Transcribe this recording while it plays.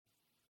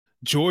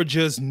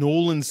Georgia's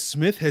Nolan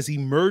Smith has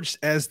emerged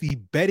as the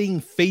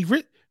betting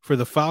favorite for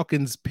the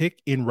Falcons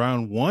pick in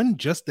round one,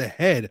 just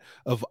ahead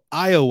of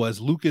Iowa's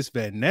Lukas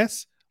Van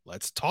Ness.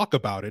 Let's talk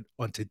about it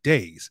on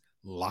today's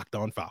Locked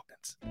On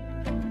Falcons.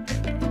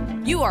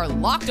 You are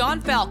Locked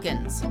On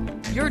Falcons,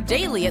 your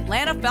daily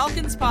Atlanta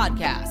Falcons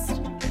podcast.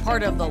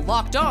 Part of the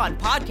Locked On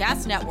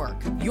Podcast Network,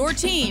 your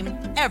team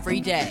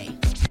every day.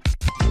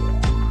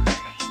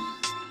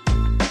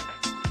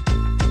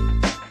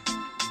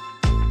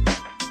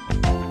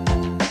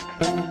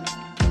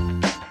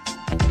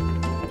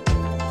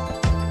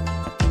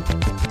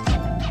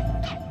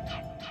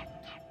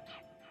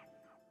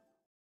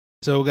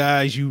 So,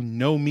 guys, you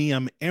know me.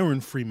 I'm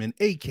Aaron Freeman,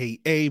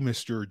 a.k.a.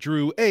 Mr.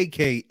 Drew,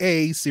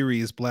 a.k.a.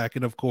 Sirius Black,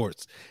 and, of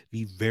course,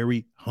 the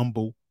very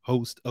humble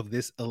host of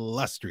this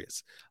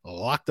illustrious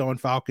Locked On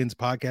Falcons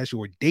podcast,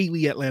 your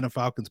daily Atlanta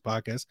Falcons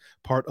podcast,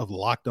 part of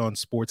Locked On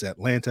Sports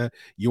Atlanta,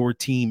 your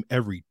team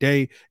every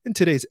day. And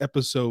today's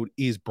episode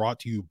is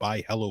brought to you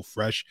by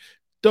HelloFresh.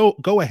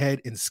 Don't go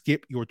ahead and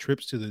skip your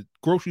trips to the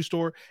grocery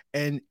store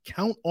and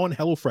count on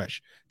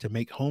HelloFresh to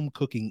make home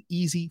cooking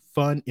easy,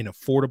 fun, and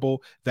affordable.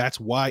 That's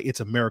why it's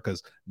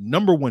America's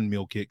 #1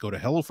 meal kit. Go to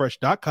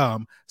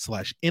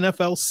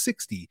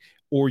HelloFresh.com/NFL60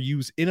 or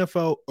use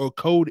NFL or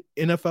code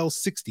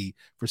NFL60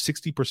 for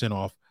 60%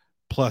 off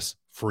plus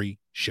free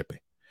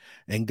shipping.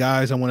 And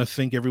guys, I want to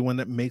thank everyone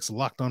that makes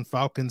Locked On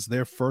Falcons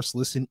their first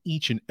listen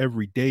each and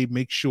every day.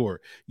 Make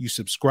sure you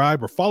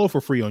subscribe or follow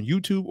for free on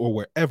YouTube or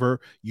wherever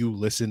you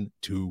listen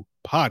to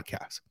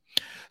podcasts.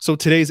 So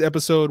today's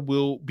episode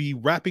will be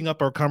wrapping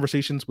up our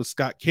conversations with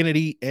Scott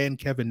Kennedy and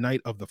Kevin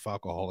Knight of the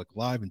Falcoholic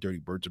Live and Dirty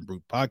Birds and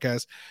Brew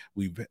podcast.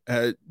 We've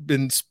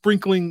been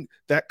sprinkling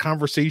that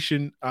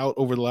conversation out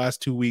over the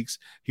last 2 weeks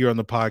here on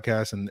the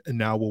podcast, and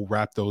now we'll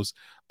wrap those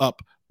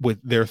up with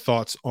their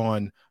thoughts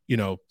on, you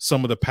know,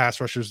 some of the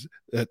pass rushers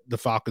that the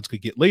Falcons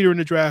could get later in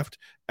the draft,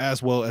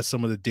 as well as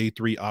some of the day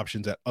 3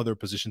 options at other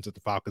positions that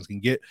the Falcons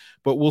can get.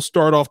 But we'll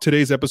start off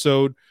today's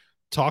episode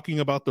talking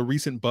about the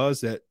recent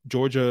buzz that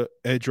Georgia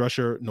edge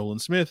rusher Nolan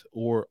Smith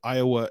or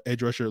Iowa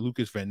edge rusher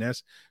Lukas Van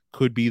Ness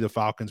could be the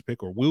Falcons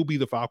pick or will be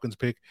the Falcons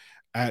pick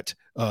at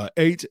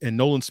 8. And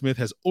Nolan Smith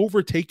has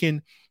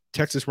overtaken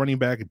Texas running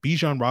back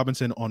Bijan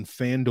Robinson on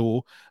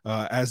FanDuel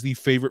as the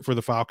favorite for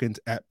the Falcons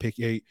at pick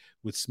 8,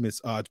 with Smith's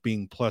odds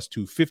being plus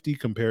 250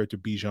 compared to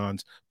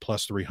Bijan's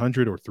plus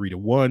 300 or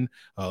 3-1.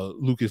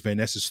 Lukas Van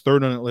Ness is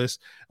third on that list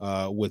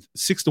with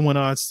 6-1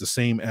 odds, the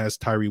same as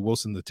Tyree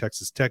Wilson, the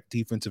Texas Tech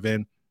defensive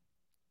end.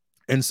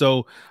 And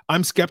so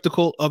I'm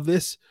skeptical of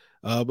this,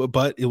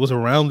 but it was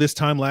around this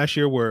time last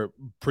year where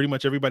pretty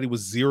much everybody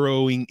was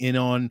zeroing in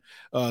on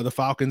the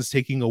Falcons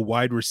taking a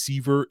wide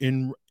receiver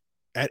in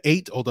at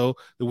 8, although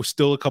there were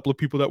still a couple of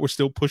people that were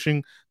still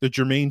pushing the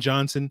Jermaine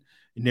Johnson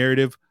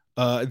narrative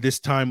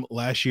this time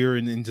last year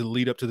and into the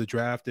lead up to the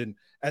draft. And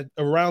at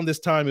around this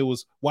time, it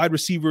was wide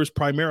receivers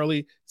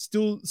primarily,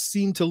 still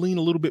seemed to lean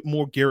a little bit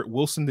more Garrett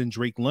Wilson than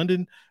Drake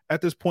London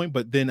at this point.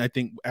 But then I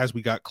think as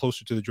we got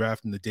closer to the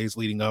draft and the days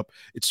leading up,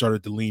 it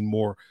started to lean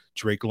more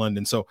Drake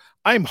London. So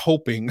I'm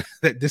hoping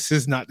that this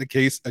is not the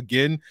case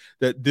again,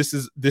 that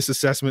this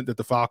assessment that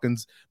the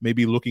Falcons may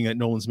be looking at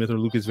Nolan Smith or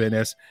Lukas Van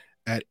Ness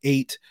at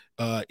 8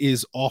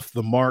 is off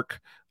the mark.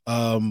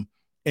 And,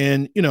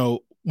 you know,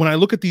 when I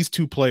look at these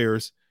two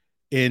players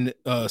in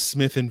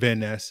Smith and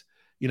Van Ness,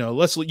 you know,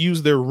 let's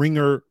use their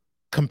ringer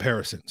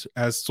comparisons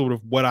as sort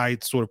of what I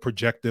sort of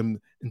project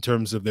them in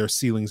terms of their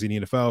ceilings in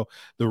the NFL.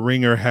 The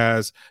ringer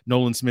has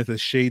Nolan Smith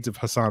as shades of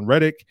Hassan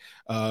Reddick,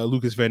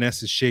 Lukas Van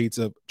Ness as shades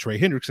of Trey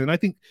Hendrickson. I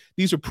think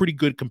these are pretty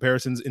good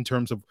comparisons in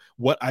terms of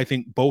what I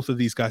think both of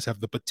these guys have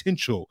the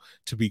potential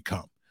to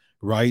become,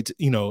 right?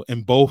 You know,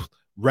 and both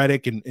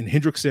Reddick and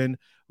Hendrickson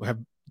have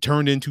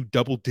turned into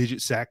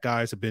double-digit sack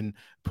guys, have been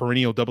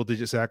perennial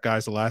double-digit sack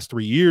guys the last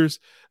 3 years.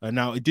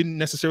 Now, it didn't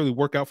necessarily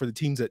work out for the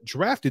teams that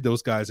drafted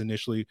those guys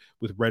initially,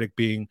 with Reddick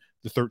being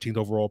the 13th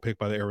overall pick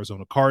by the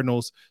Arizona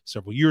Cardinals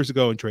several years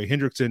ago, and Trey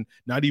Hendrickson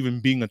not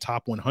even being a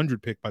top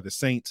 100 pick by the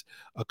Saints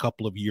a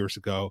couple of years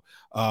ago.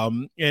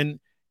 And,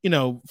 you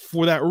know,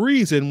 for that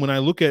reason, when I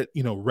look at,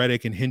 you know,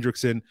 Reddick and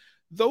Hendrickson,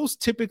 those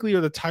typically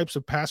are the types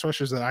of pass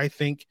rushers that I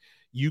think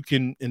you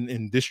can,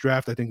 in this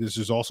draft, I think this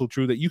is also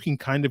true, that you can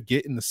kind of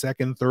get in the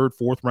second, third,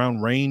 fourth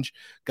round range,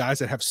 guys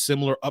that have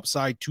similar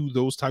upside to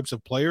those types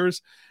of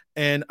players.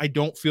 And I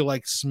don't feel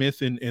like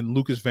Smith and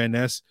Lukas Van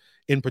Ness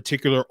in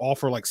particular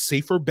offer like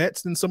safer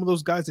bets than some of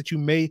those guys that you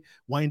may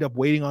wind up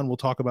waiting on. We'll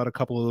talk about a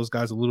couple of those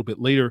guys a little bit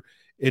later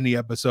in the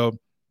episode.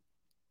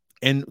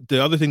 And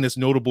the other thing that's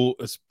notable,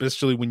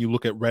 especially when you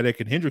look at Reddick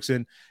and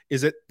Hendrickson,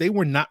 is that they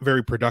were not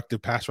very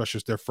productive pass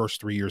rushers their first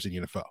 3 years in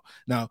the NFL.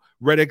 Now,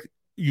 Reddick,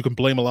 you can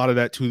blame a lot of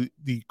that to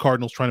the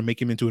Cardinals trying to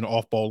make him into an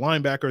off-ball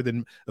linebacker,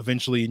 then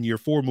eventually in year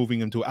 4 moving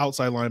him to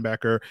outside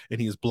linebacker, and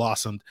he has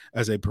blossomed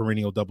as a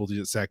perennial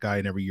double-digit sack guy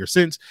in every year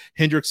since.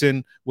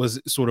 Hendrickson was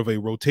sort of a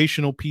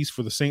rotational piece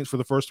for the Saints for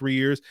the first 3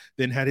 years,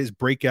 then had his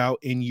breakout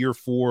in year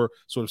 4,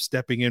 sort of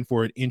stepping in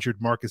for an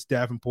injured Marcus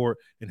Davenport,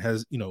 and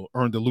has, you know,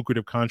 earned a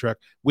lucrative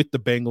contract with the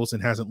Bengals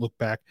and hasn't looked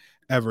back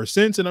ever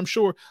since. And I'm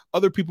sure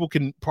other people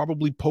can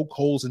probably poke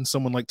holes in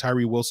someone like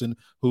Tyree Wilson,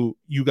 who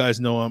you guys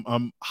know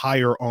I'm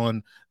higher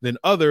on than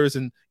others.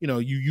 And, you know,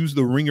 you use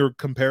the Ringer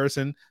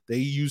comparison. They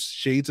use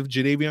shades of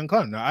Jadeveon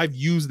Clowney. Now, I've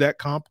used that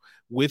comp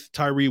with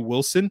Tyree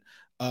Wilson.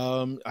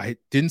 I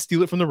didn't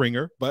steal it from the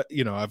Ringer, but,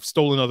 you know, I've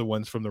stolen other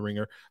ones from the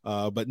Ringer,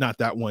 but not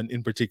that one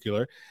in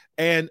particular.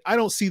 And I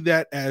don't see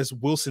that as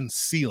Wilson's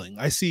ceiling.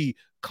 I see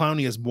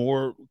Clowney as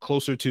more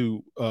closer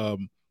to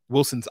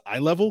Wilson's eye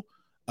level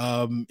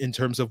in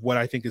terms of what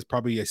I think is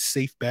probably a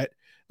safe bet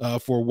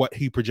for what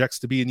he projects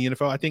to be in the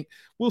NFL. I think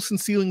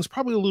Wilson's ceiling is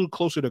probably a little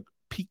closer to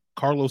peak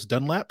Carlos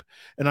Dunlap.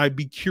 And I'd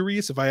be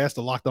curious if I asked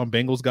the Locked On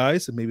Bengals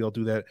guys, and maybe I'll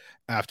do that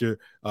after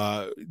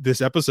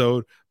this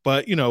episode,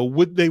 but, you know,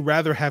 would they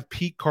rather have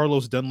peak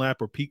Carlos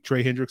Dunlap or peak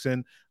Trey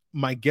Hendrickson?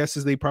 My guess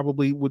is they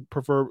probably would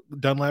prefer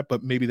Dunlap,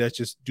 but maybe that's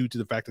just due to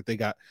the fact that they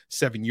got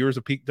 7 years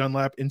of peak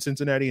Dunlap in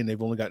Cincinnati, and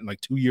they've only gotten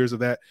like 2 years of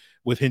that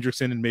with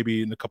Hendrickson, and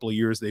maybe in a couple of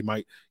years they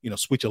might, you know,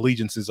 switch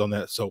allegiances on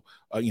that. So,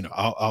 you know,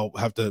 I'll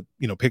have to,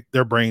 you know, pick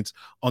their brains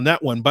on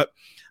that one. But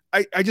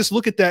I just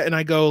look at that and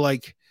I go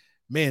like,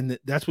 man,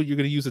 that's what you're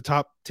going to use a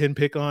top 10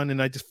 pick on.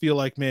 And I just feel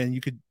like, man, you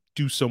could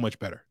do so much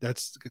better.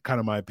 That's kind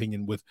of my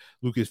opinion with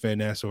Lukas Van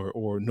Ness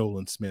or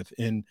Nolan Smith.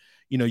 And,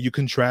 you know, you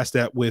contrast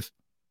that with,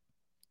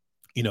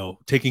 you know,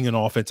 taking an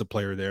offensive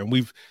player there. And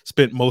we've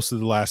spent most of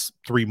the last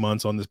 3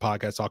 months on this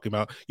podcast talking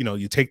about, you know,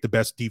 you take the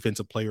best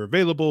defensive player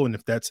available. And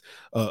if that's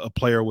a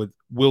player with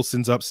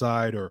Wilson's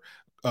upside or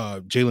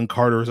Jalen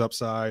Carter's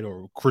upside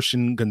or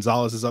Christian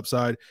Gonzalez's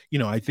upside, you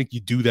know, I think you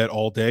do that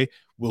all day.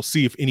 We'll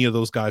see if any of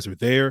those guys are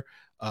there.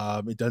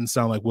 It doesn't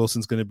sound like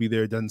Wilson's going to be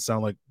there. It doesn't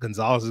sound like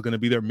Gonzalez is going to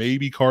be there.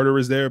 Maybe Carter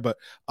is there, but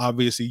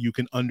obviously you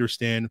can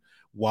understand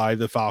why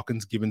the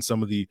Falcons, given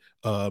some of the,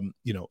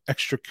 you know,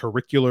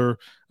 extracurricular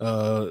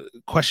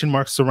question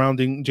marks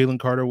surrounding Jalen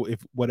Carter,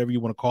 if whatever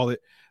you want to call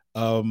it,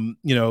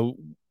 you know,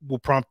 will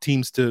prompt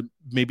teams to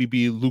maybe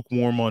be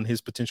lukewarm on his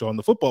potential on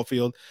the football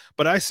field.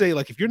 But I say,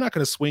 like, if you're not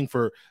going to swing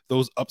for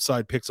those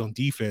upside picks on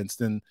defense,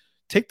 then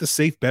take the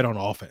safe bet on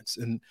offense.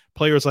 And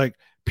players like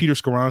Peter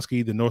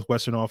Skoronski, the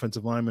Northwestern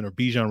offensive lineman, or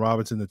Bijan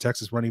Robinson, the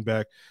Texas running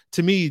back,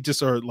 to me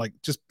just are like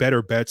just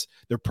better bets.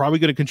 They're probably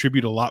going to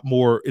contribute a lot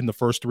more in the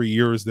first 3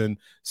 years than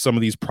some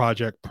of these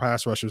project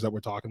pass rushers that we're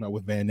talking about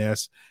with Van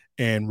Ness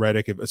and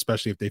Reddick,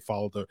 especially if they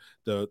follow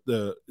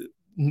the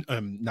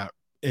not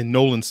and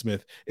Nolan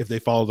Smith, if they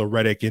follow the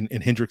Reddick and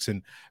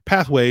Hendrickson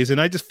pathways. And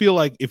I just feel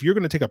like if you're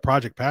going to take a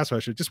project pass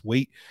rusher, just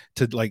wait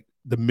to like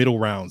the middle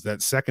rounds,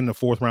 that second to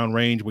fourth round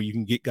range, where you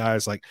can get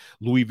guys like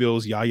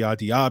Louisville's Yaya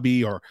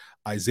Diaby or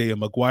Isaiah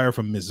McGuire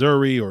from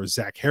Missouri or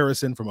Zach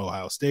Harrison from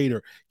Ohio State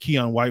or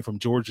Keon White from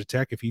Georgia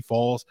Tech if he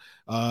falls,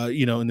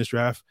 you know, in this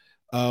draft.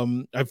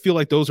 I feel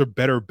like those are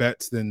better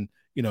bets than,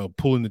 you know,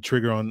 pulling the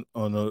trigger on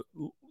a,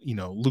 you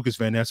know, Lukas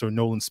Van Ness or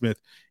Nolan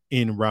Smith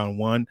in round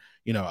one.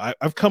 You know,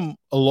 I've come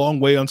a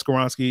long way on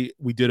Skoronski.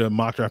 We did a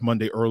mock draft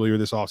Monday earlier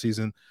this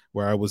offseason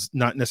where I was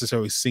not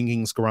necessarily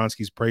singing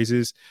Skoronski's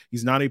praises.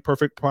 He's not a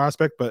perfect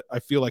prospect, but I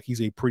feel like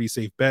he's a pretty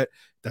safe bet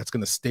that's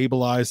going to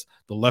stabilize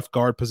the left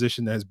guard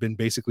position that has been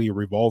basically a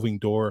revolving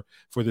door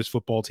for this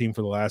football team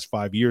for the last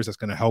 5 years. That's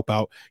going to help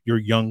out your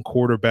young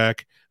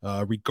quarterback,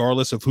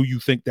 regardless of who you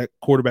think that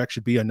quarterback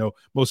should be. I know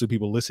most of the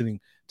people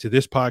listening to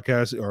this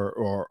podcast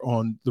are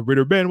on the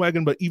Ritter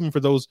bandwagon, but even for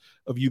those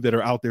of you that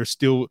are out there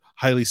still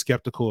highly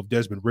skeptical of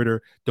Desmond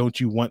Ritter, don't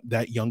you want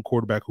that young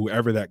quarterback,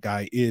 whoever that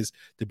guy is,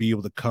 to be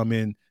able to come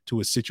in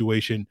to a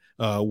situation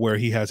where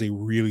he has a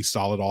really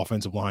solid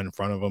offensive line in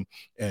front of him?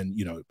 And,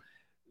 you know,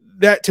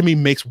 that to me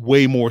makes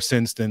way more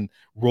sense than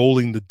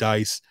rolling the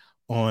dice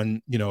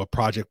on, you know, a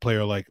project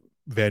player like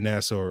Van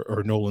Ness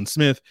or Nolan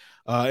Smith.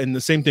 And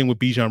the same thing with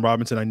Bijan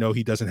Robinson. I know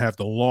he doesn't have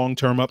the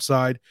long-term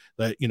upside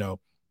that, you know,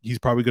 he's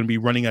probably going to be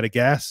running out of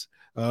gas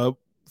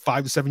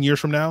 5 to 7 years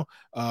from now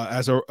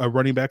as a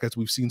running back, as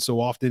we've seen so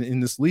often in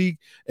this league.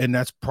 And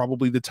that's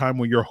probably the time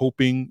where you're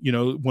hoping, you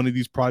know, one of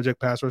these project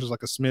pass rushers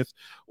like a Smith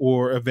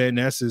or a Van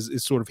Ness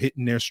is sort of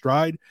hitting their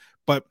stride.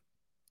 But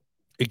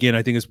again,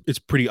 I think it's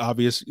pretty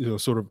obvious, you know,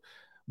 sort of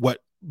what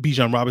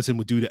Bijan Robinson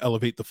would do to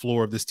elevate the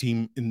floor of this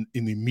team in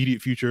the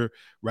immediate future,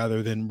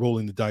 rather than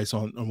rolling the dice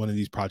on one of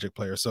these project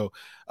players. So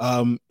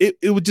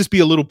it would just be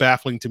a little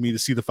baffling to me to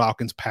see the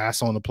Falcons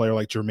pass on a player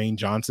like Jermaine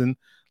Johnson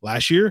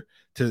last year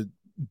to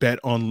bet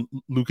on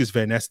Lukas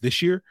Van Ness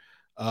this year.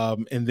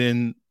 And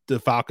then the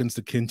Falcons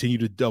to continue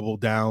to double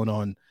down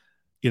on,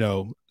 you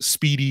know,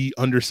 speedy,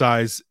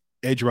 undersized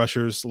edge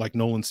rushers like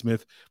Nolan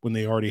Smith when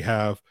they already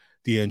have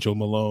D'Angelo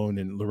Malone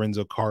and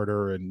Lorenzo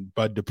Carter and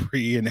Bud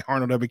Dupree and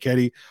Arnold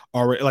Ebiketie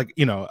already. Like,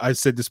 you know, I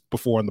said this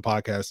before on the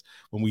podcast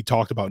when we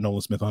talked about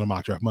Nolan Smith on a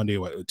mock draft Monday,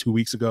 2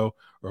 weeks ago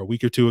or a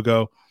week or two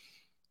ago,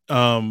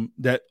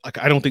 that like,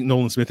 I don't think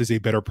Nolan Smith is a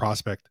better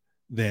prospect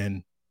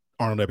than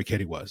Arnold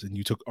Ebiketie was. And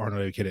you took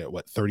Arnold Ebiketie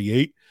at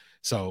 38.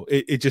 So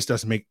it just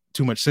doesn't make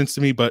too much sense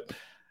to me, but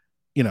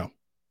you know,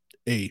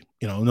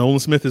 Nolan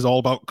Smith is all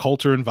about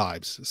culture and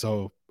vibes.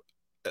 So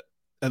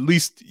at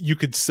least you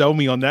could sell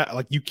me on that.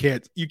 Like you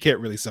can't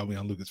really sell me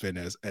on Lukas Van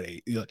Ness at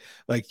 8.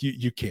 Like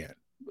you can't.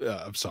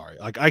 I'm sorry.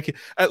 Like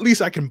at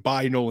least I can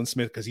buy Nolan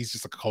Smith because he's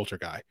just like a culture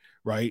guy,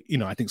 right?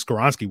 I think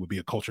Skoronski would be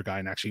a culture guy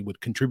and actually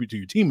would contribute to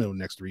your team in the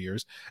next 3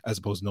 years as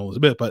opposed to Nolan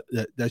Smith. But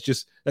that's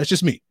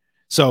just me.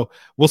 So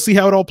we'll see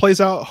how it all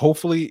plays out.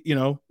 Hopefully,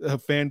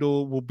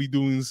 FanDuel will be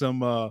doing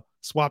some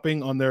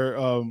swapping on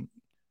their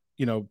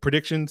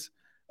predictions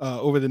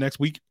over the next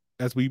week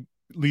as we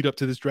lead up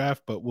to this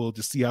draft. But we'll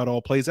just see how it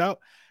all plays out.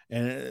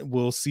 And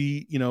we'll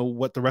see,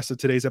 what the rest of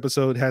today's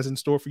episode has in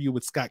store for you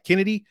with Scott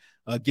Kennedy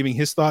giving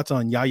his thoughts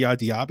on Yaya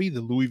Diaby,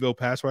 the Louisville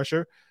pass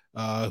rusher,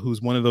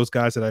 who's one of those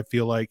guys that I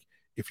feel like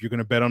if you're going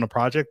to bet on a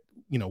project,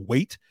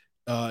 wait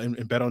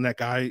and bet on that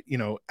guy,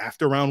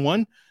 after round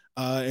one.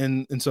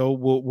 And so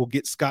we'll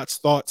get Scott's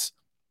thoughts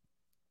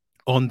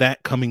on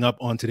that coming up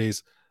on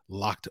today's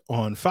Locked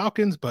On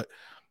Falcons. But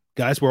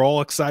guys, we're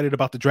all excited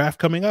about the draft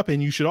coming up,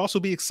 and you should also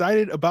be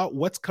excited about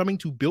what's coming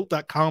to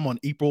Built.com on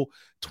April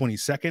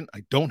 22nd.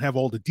 I don't have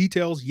all the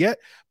details yet,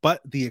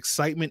 but the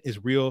excitement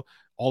is real.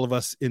 All of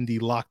us in the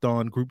Locked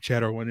On group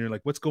chat are wondering,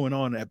 like, what's going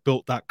on at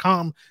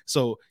Built.com?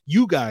 So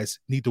you guys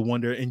need to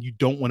wonder, and you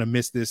don't want to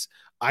miss this.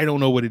 I don't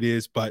know what it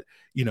is, but,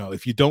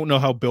 if you don't know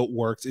how Built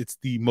works, it's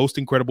the most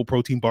incredible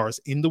protein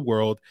bars in the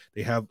world.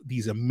 They have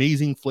these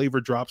amazing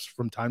flavor drops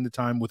from time to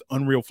time with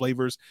unreal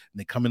flavors, and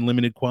they come in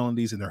limited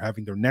quantities, and they're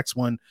having their next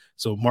one.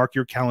 So mark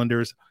your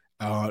calendars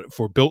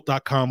for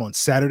Built.com on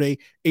Saturday,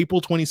 April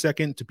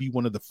 22nd, to be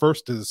one of the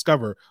first to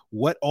discover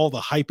what all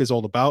the hype is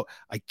all about.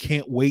 I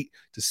can't wait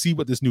to see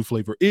what this new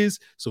flavor is.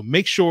 So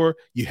make sure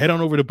you head on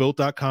over to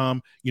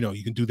Built.com.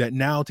 You can do that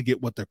now to get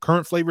what the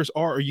current flavors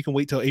are, or you can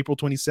wait till April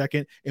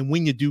 22nd. And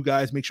when you do,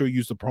 guys, make sure you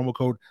use the promo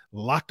code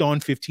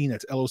LOCKEDON15.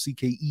 That's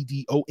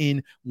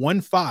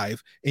LOCKEDON15,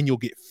 and you'll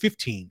get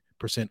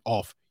 15%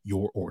 off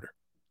your order.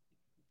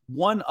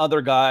 One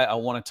other guy I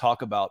want to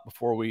talk about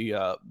before we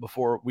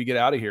get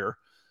out of here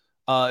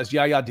is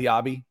Yaya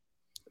Diaby,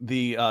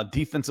 the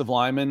defensive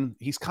lineman.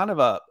 He's kind of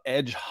a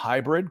edge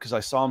hybrid because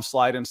I saw him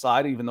slide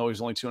inside, even though he's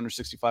only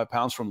 265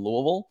 pounds from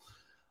Louisville.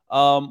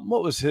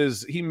 What was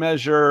he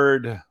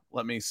measured,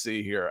 let me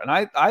see here. And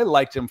I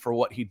liked him for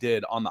what he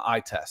did on the eye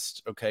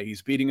test. Okay,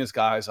 he's beating his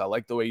guys. I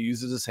like the way he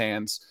uses his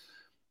hands.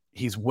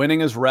 He's winning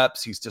his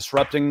reps. He's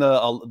disrupting the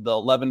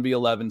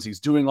 11v11s. He's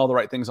doing all the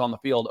right things on the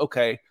field.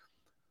 Okay.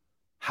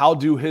 How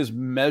do his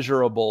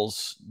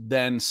measurables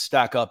then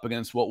stack up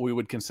against what we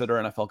would consider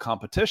NFL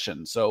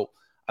competition? So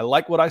I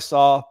like what I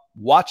saw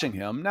watching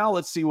him. Now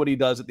let's see what he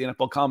does at the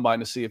NFL Combine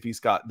to see if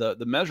he's got the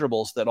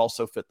measurables that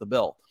also fit the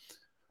bill.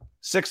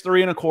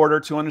 6'3 and a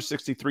quarter,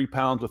 263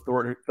 pounds with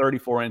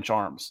 34-inch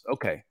arms.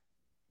 Okay,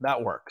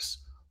 that works.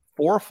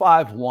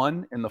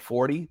 4.51 in the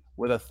 40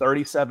 with a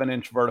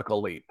 37-inch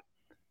vertical leap.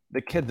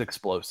 The kid's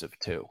explosive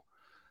too.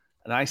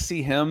 And I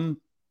see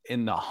him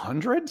in the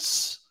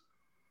hundreds.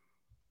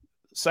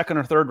 Second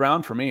or third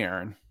round for me,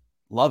 Aaron.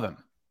 Love him.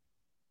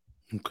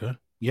 Okay.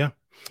 Yeah.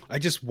 I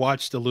just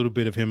watched a little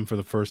bit of him for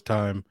the first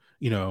time,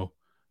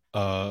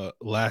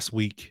 last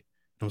week.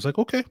 I was like,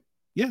 okay,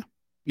 yeah.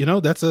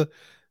 It's a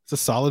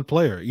solid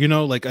player.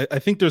 I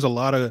think there's a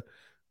lot of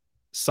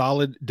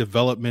solid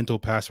developmental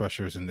pass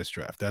rushers in this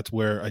draft. That's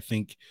where I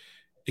think,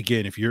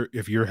 again, if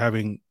you're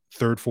having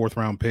third, fourth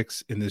round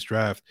picks in this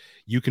draft,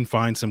 you can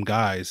find some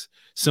guys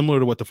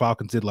similar to what the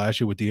Falcons did last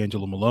year with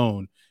D'Angelo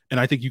Malone. And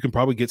I think you can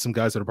probably get some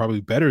guys that are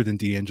probably better than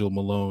D'Angelo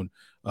Malone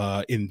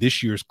in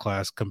this year's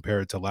class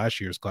compared to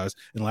last year's class.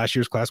 And last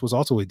year's class was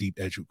also a deep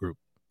edge group.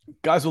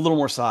 Guys with a little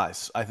more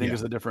size, I think, is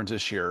the difference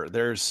this year.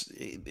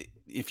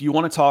 If you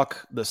want to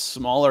talk the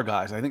smaller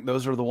guys, I think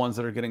those are the ones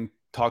that are getting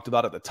talked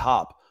about at the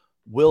top.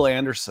 Will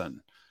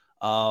Anderson,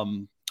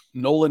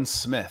 Nolan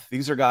Smith.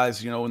 These are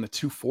guys, in the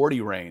 240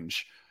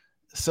 range.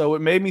 So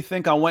it made me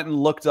think. I went and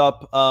looked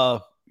up,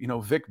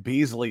 Vic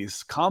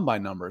Beasley's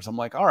combine numbers. I'm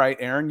like, all right,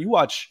 Aaron, you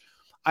watch.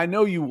 I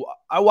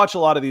watch a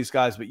lot of these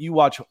guys, but you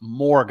watch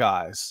more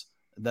guys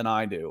than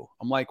I do.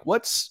 I'm like,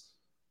 what's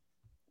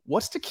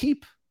to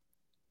keep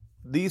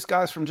these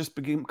guys from just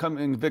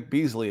becoming Vic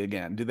Beasley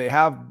again? Do they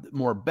have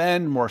more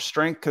bend, more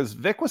strength? Because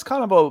Vic was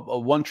kind of a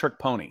one-trick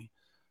pony.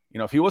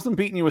 If he wasn't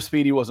beating you with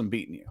speed, he wasn't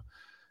beating you.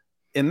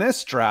 In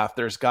this draft,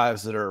 there's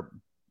guys that are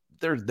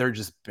they're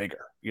just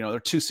bigger.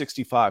 They're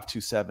 265,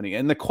 270.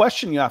 And the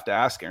question you have to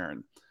ask,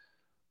 Aaron,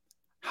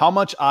 how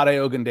much Ade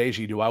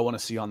Ogundeji do I want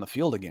to see on the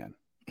field again?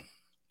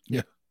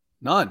 Yeah,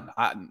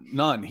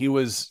 none. He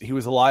was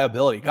a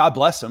liability. God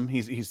bless him.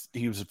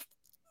 He was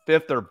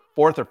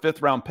fourth or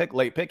fifth round pick,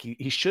 late pick.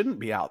 He shouldn't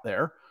be out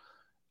there,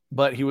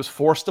 but he was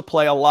forced to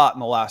play a lot in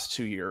the last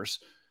 2 years.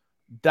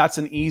 That's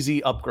an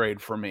easy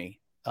upgrade for me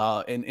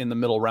in the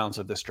middle rounds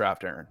of this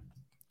draft, Aaron.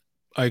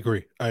 I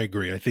agree.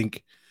 I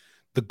think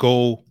the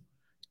goal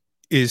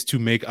is to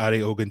make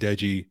Ade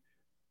Ogundeji,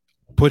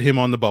 put him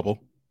on the bubble,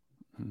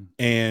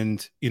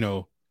 and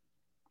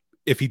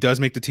if he does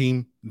make the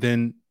team,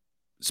 then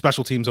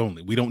special teams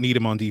only. We don't need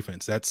him on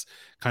defense. That's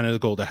kind of the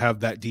goal, to have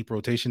that deep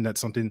rotation.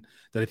 That's something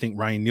that I think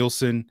Ryan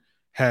Nielsen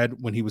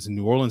had when he was in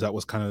New Orleans. That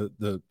was kind of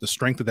the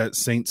strength of that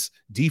Saints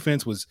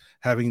defense, was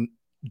having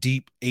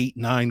deep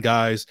 8-9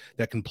 guys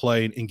that can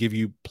play and give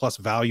you plus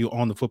value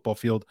on the football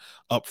field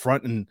up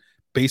front. And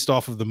based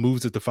off of the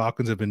moves that the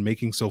Falcons have been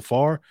making so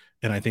far,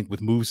 and I think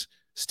with moves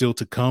still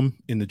to come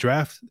in the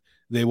draft,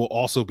 they will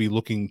also be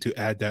looking to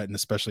add that, and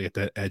especially at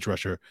that edge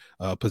rusher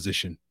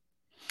position.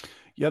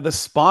 Yeah, the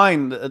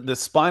spine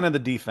of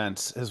the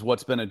defense is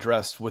what's been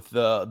addressed with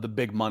the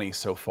big money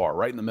so far,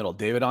 right in the middle.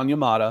 David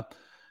Onyemata,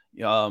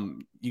 you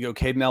go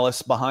Caden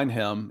Ellis behind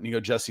him, and you go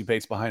Jesse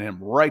Bates behind him,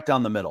 right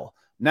down the middle.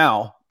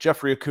 Now,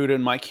 Jeffrey Okudah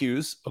and Mike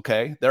Hughes,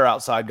 okay, they're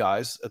outside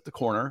guys at the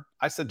corner.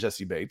 I said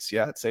Jesse Bates,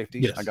 yeah, at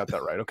safety. Yes. I got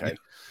that right, okay.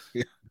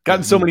 Yeah.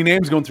 Gotten so many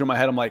names going through my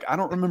head, I'm like, I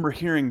don't remember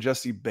hearing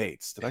Jesse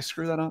Bates. Did I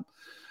screw that up?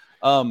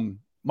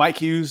 Mike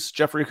Hughes,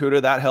 Jeffrey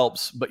Okudah, that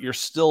helps, but you're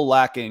still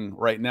lacking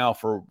right now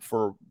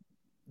for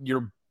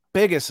your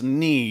biggest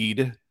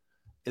need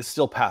is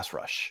still pass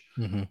rush.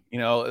 Mm-hmm. You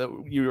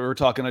know, you were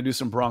talking, I do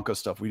some Broncos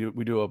stuff. We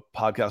do a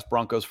podcast,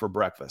 Broncos for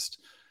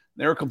Breakfast.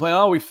 They were complaining,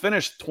 oh, we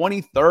finished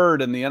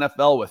 23rd in the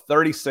NFL with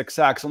 36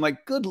 sacks. I'm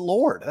like, good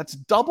Lord, that's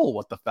double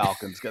what the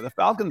Falcons get. The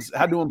Falcons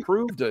had to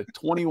improve to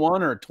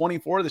 21 or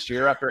 24 this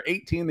year after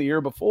 18 the year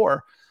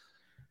before.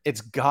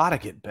 It's got to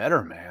get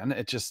better, man.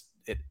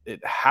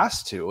 It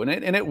has to,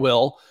 and it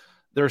will.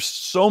 There's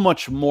so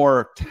much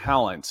more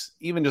talent,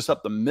 even just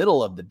up the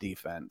middle of the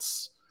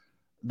defense,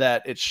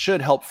 that it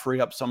should help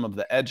free up some of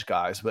the edge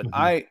guys. But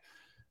if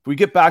we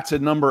get back to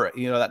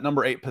that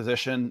number 8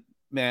 position,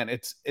 man,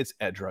 it's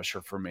edge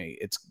rusher for me.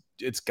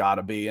 It's got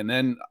to be. And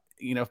then,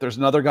 if there's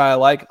another guy I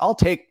like, I'll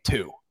take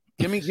 2.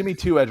 Give me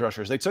 2 edge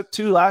rushers. They took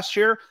 2 last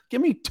year.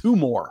 Give me 2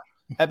 more.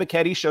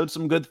 Ebiketie showed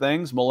some good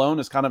things. Malone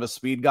is kind of a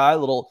speed guy,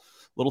 little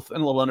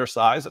thin, a little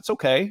undersized. That's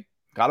okay.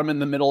 Got him in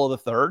the middle of the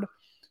third.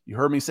 You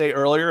heard me say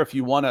earlier, if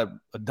you want a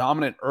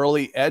dominant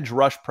early edge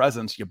rush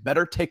presence, you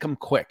better take them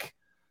quick,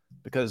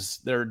 because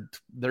they're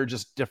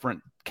just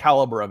different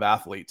caliber of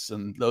athletes,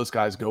 and those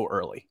guys go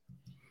early.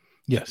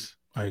 Yes,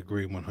 I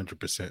agree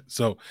 100%.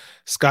 So,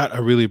 Scott, I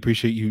really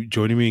appreciate you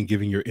joining me and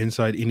giving your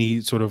insight.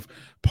 Any sort of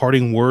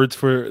parting words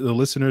for the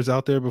listeners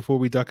out there before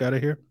we duck out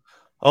of here?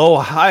 Oh,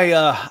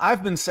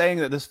 I've been saying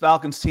that this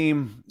Falcons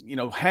team,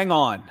 hang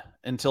on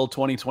until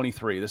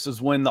 2023. This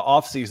is when the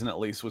offseason, at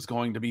least, was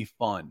going to be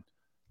fun.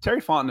 Terry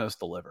Fontenot's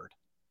delivered.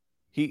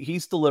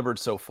 He's delivered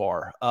so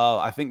far.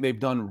 I think they've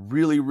done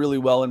really, really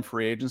well in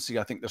free agency.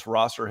 I think this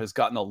roster has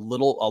gotten a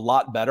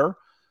lot better,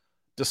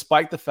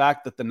 despite the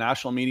fact that the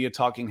national media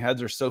talking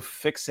heads are so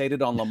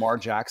fixated on Lamar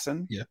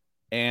Jackson. Yeah.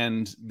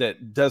 And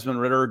that Desmond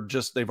Ridder,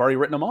 they've already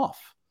written him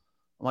off.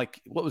 Like,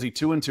 what was he,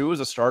 2-2 as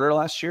a starter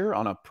last year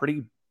on a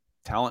pretty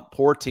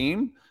talent-poor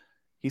team?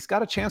 He's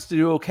got a chance to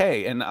do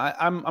okay. And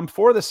I'm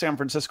for the San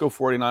Francisco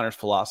 49ers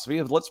philosophy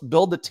of let's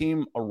build the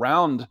team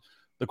around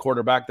the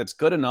quarterback that's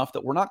good enough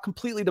that we're not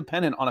completely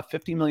dependent on a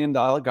 $50 million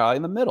guy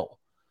in the middle.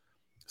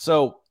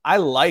 So I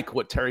like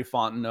what Terry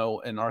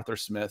Fontenot and Arthur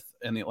Smith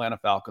and the Atlanta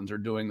Falcons are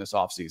doing this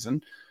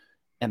offseason.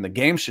 And the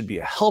game should be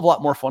a hell of a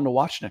lot more fun to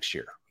watch next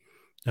year.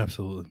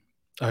 Absolutely.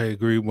 I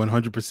agree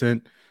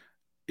 100%.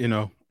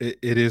 It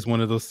is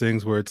one of those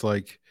things where it's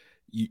like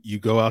you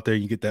go out there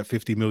and you get that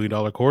 $50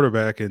 million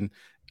quarterback, and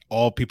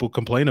all people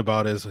complain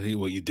about is, hey,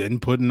 well, you didn't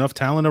put enough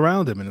talent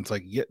around him. And it's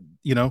like,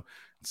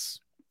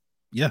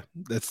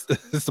 that's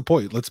the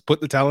point. Let's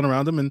put the talent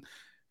around him. And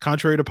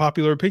contrary to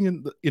popular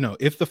opinion,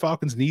 if the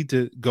Falcons need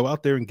to go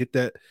out there and get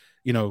that,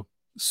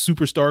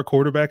 superstar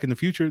quarterback in the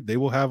future, they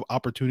will have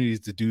opportunities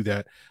to do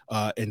that.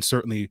 And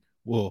certainly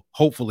will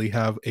hopefully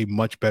have a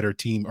much better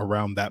team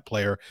around that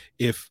player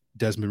if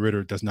Desmond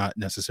Ridder does not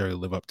necessarily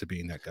live up to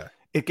being that guy.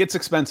 It gets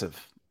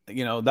expensive.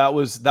 That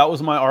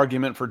was my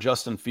argument for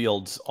Justin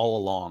Fields all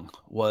along,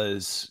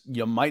 was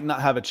you might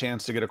not have a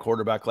chance to get a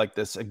quarterback like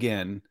this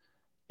again.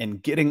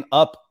 And getting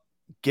a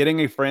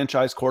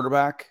franchise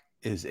quarterback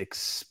is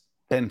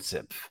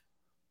expensive.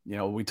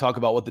 We talk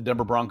about what the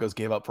Denver Broncos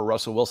gave up for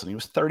Russell Wilson. He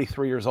was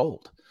 33 years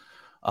old.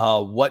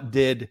 What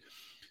did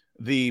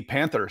the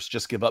Panthers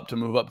just give up to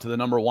move up to the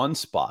number 1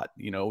 spot?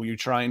 You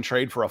try and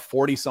trade for a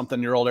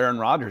 40-something-year-old Aaron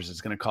Rodgers,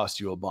 it's going to cost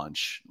you a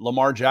bunch.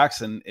 Lamar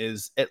Jackson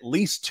is at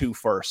least 2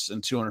 firsts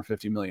and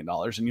 $250 million.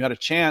 And you had a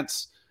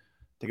chance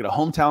to get a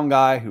hometown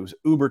guy who's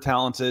uber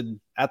talented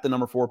at the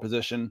number 4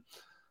 position.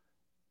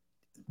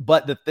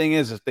 But the thing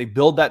is, if they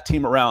build that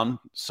team around,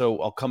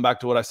 so I'll come back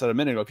to what I said a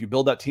minute ago. If you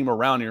build that team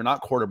around and you're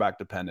not quarterback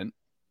dependent,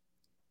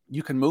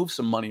 you can move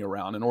some money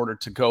around in order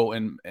to go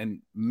and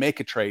make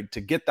a trade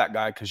to get that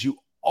guy, because you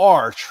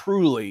are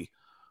truly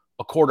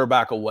a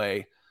quarterback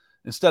away,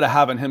 instead of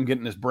having him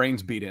getting his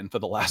brains beat in for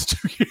the last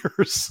 2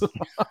 years.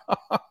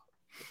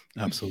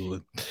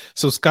 Absolutely.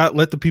 So, Scott,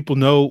 let the people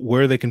know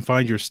where they can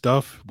find your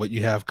stuff, what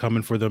you have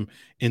coming for them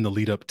in the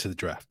lead up to the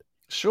draft.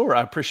 Sure.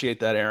 I appreciate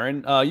that,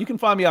 Aaron. You can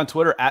find me on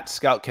Twitter at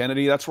Scout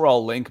Kennedy. That's where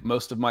I'll link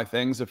most of my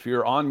things. If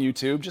you're on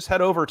YouTube, just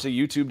head over to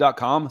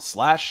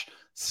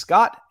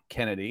youtube.com/Scott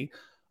Kennedy.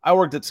 I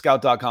worked at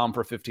scout.com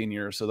for 15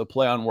 years, so the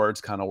play on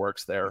words kind of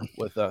works there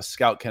with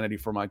Scout Kennedy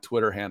for my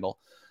Twitter handle.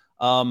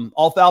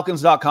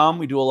 Allfalcons.com.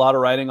 We do a lot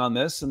of writing on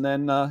this, and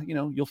then,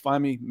 you'll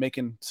find me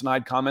making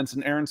snide comments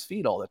in Aaron's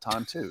feed all the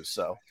time too.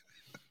 So,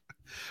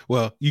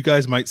 well, you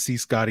guys might see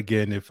Scott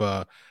again if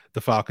the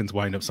Falcons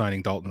wind up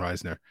signing Dalton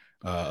Reisner.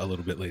 a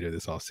little bit later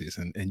this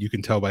offseason. And you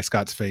can tell by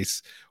Scott's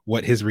face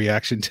what his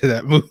reaction to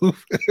that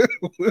move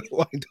will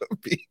wind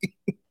up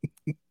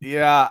being.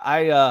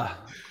 Yeah,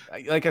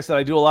 like I said,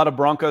 I do a lot of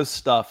Broncos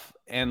stuff.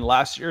 And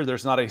last year,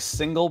 there's not a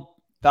single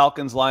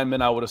Falcons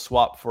lineman I would have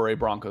swapped for a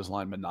Broncos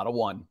lineman. Not a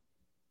one.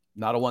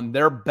 Not a one.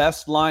 Their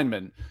best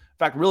lineman, in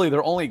fact, really,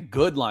 they're only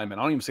good linemen.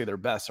 I don't even say they're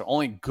best. They're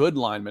only good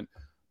linemen.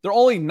 They're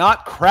only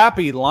not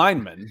crappy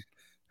linemen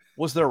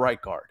was their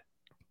right guard.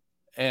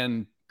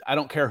 And I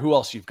don't care who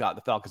else you've got.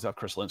 The Falcons have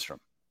Chris Lindstrom.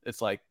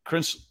 It's like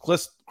Chris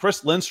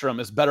Lindstrom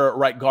is better at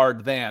right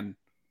guard than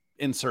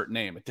insert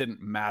name. It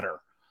didn't matter.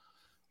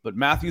 But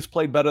Matthews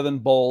played better than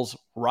Bowles.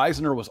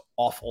 Reisner was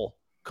awful.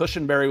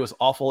 Cushenberry was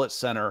awful at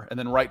center. And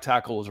then right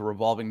tackle was a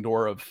revolving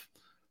door of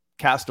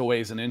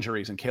castaways and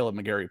injuries, and Caleb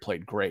McGarry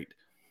played great.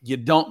 You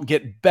don't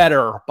get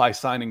better by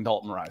signing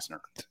Dalton Reisner.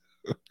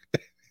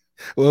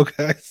 Well,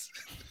 guys,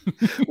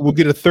 we'll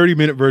get a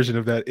 30-minute version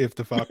of that if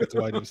the Falcons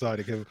wind up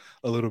signing him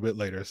a little bit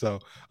later. So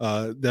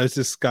that's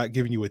just Scott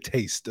giving you a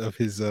taste of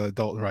his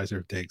Dalton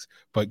Reisner takes.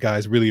 But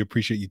guys, really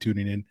appreciate you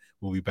tuning in.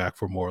 We'll be back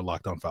for more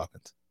Locked On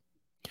Falcons.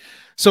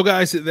 So,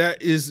 guys,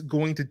 that is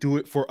going to do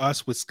it for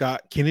us with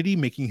Scott Kennedy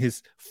making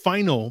his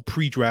final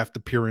pre-draft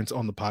appearance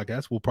on the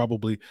podcast. We'll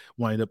probably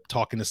wind up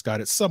talking to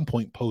Scott at some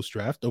point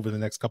post-draft over the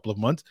next couple of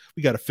months.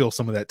 We got to fill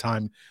some of that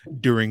time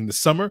during the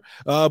summer.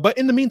 But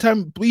in the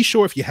meantime, be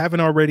sure, if you haven't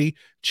already,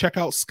 check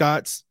out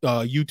Scott's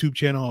YouTube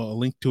channel. I'll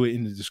link to it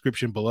in the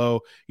description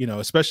below. You know,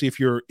 especially if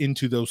you're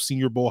into those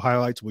Senior Bowl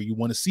highlights where you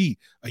want to see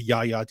a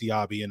Yaya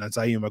Diaby and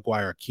Isaiah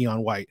McGuire,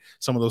 Keon White,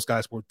 some of those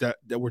guys that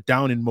were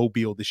down in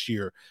Mobile this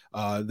year.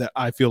 That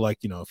I feel like,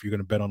 you know, if you're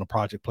going to bet on a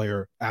project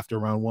player after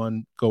round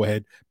one, go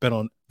ahead, bet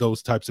on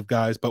those types of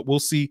guys. But we'll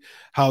see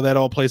how that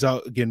all plays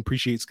out. Again,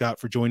 appreciate Scott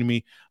for joining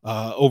me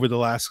over the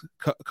last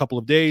couple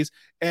of days.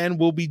 And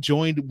we'll be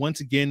joined once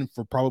again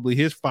for probably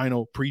his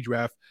final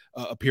pre-draft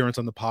appearance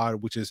on the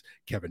pod, which is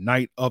Kevin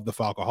Knight of the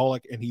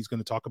Falcoholic. And he's going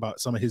to talk about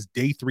some of his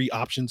day 3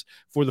 options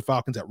for the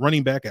Falcons at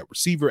running back, at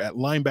receiver, at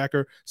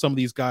linebacker, some of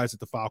these guys that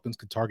the Falcons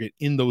could target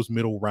in those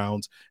middle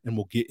rounds. And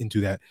we'll get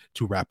into that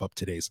to wrap up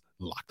today's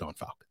Locked On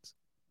Falcons.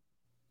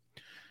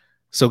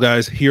 So,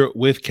 guys, here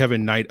with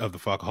Kevin Knight of the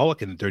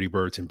Falcoholic and the Dirty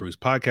Birds and Brews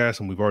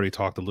podcast, and we've already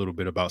talked a little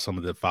bit about some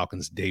of the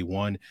Falcons' day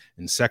 1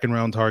 and second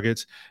round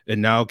targets.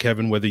 And now,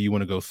 Kevin, whether you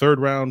want to go 3rd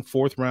round,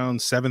 4th round,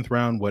 7th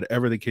round,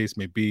 whatever the case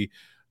may be,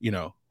 you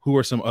know, who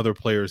are some other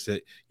players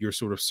that you're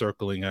sort of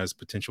circling as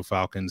potential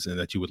Falcons and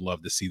that you would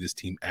love to see this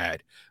team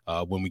add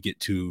when we get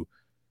to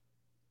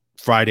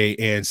Friday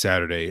and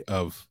Saturday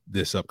of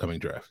this upcoming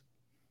draft?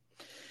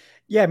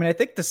 Yeah, I mean, I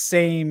think the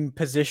same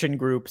position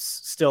groups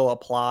still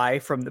apply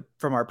from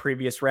our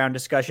previous round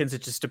discussions.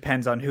 It just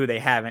depends on who they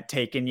haven't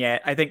taken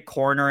yet. I think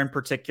corner in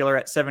particular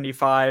at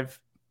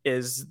 75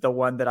 is the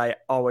one that I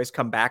always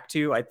come back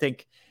to. I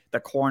think the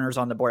corners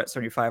on the board at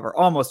 75 are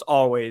almost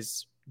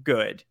always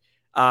good.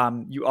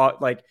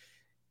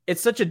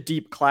 It's such a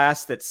deep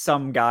class that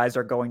some guys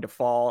are going to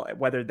fall,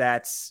 whether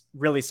that's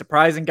really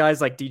surprising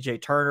guys like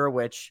DJ Turner,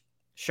 which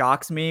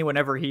shocks me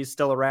whenever he's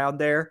still around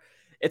there.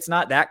 It's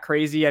not that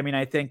crazy. I mean,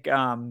 I think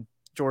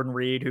Jordan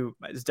Reed, who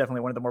is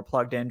definitely one of the more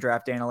plugged in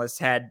draft analysts,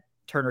 had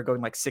Turner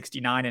going like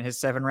 69 in his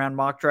 7-round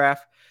mock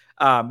draft,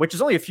 which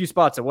is only a few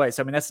spots away.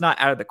 So, I mean, that's not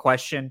out of the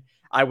question.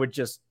 I would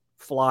just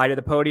fly to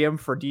the podium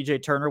for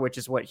DJ Turner, which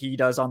is what he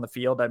does on the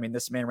field. I mean,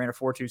 this man ran a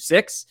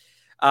 4.26.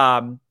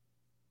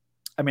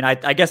 I mean,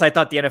 I guess I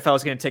thought the NFL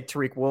was going to take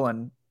Tariq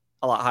Woolen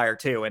a lot higher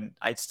too. And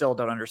I still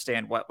don't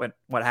understand what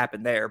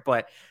happened there,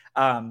 but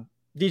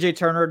DJ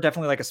Turner,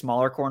 definitely like a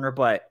smaller corner,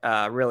 but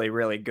really,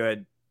 really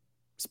good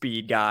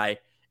speed guy,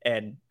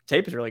 and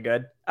tape is really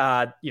good.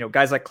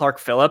 Guys like Clark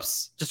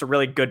Phillips, just a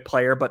really good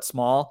player, but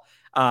small.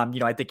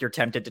 I think you're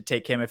tempted to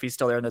take him if he's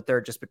still there in the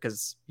 3rd, just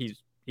because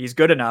he's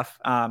good enough.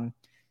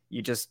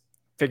 You just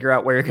figure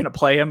out where you're going to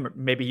play him.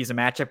 Maybe he's a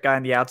matchup guy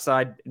on the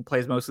outside and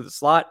plays most of the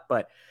slot,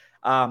 but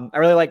I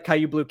really like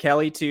Caillou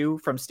Blue-Kelly too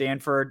from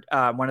Stanford,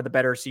 one of the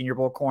better Senior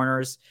Bowl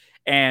corners.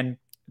 And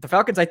the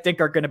Falcons, I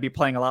think, are going to be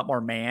playing a lot more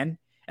man.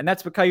 And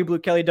that's what Caillou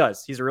Blue-Kelly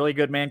does. He's a really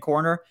good man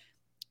corner.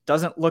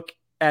 Doesn't look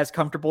as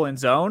comfortable in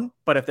zone,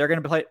 but if they're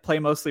going to play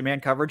mostly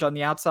man coverage on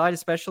the outside,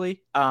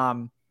 especially,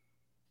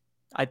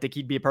 I think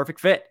he'd be a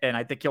perfect fit. And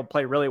I think he'll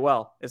play really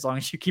well as long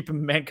as you keep him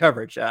in man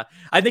coverage.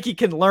 I think he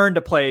can learn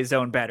to play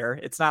zone better.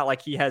 It's not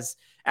like he has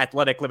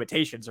athletic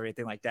limitations or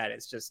anything like that.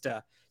 It's just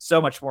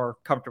so much more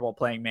comfortable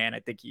playing man. I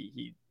think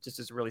he just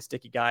is a really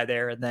sticky guy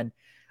there. And then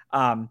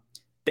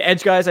the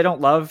edge guys I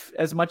don't love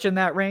as much in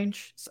that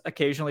range.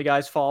 Occasionally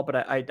guys fall, but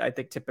I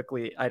think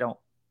typically I don't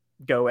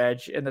go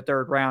edge in the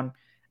 3rd round.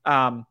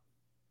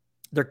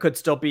 There could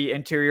still be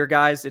interior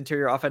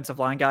offensive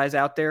line guys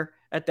out there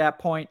at that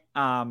point.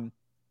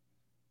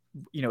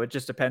 It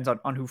just depends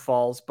on who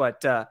falls.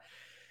 But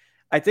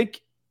I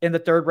think in the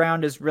 3rd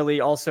round is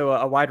really also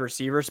a wide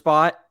receiver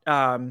spot.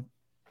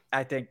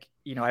 I think,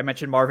 I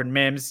mentioned Marvin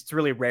Mims. It's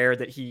really rare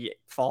that he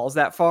falls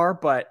that far,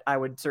 but I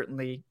would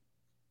certainly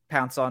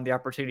pounce on the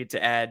opportunity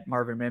to add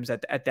Marvin Mims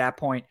at that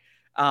point.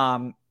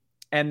 And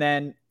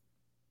then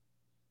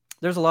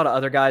there's a lot of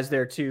other guys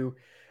there too.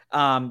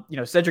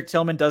 Cedric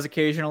Tillman does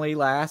occasionally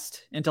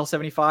last until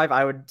 75.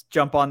 I would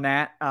jump on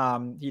that.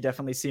 He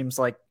definitely seems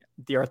like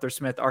the Arthur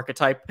Smith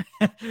archetype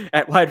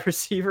at wide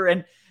receiver.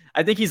 And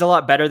I think he's a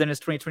lot better than his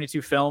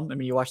 2022 film. I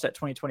mean, you watch that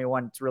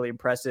 2021, it's really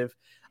impressive.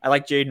 I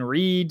like Jaden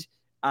Reed.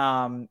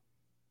 Tyler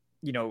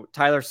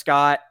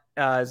Scott,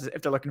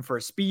 if they're looking for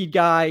a speed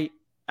guy.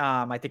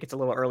 I think it's a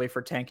little early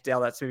for Tank Dell.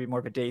 That's maybe more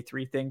of a day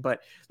 3 thing,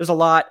 but there's a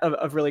lot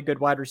of really good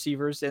wide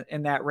receivers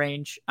in that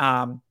range.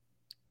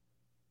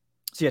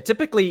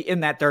 Typically in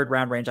that 3rd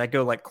round range, I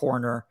go like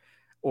corner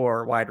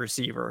or wide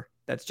receiver.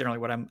 That's generally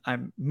what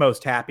I'm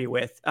most happy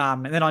with.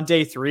 And then on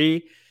day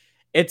 3,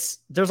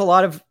 there's a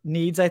lot of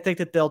needs I think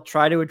that they'll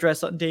try to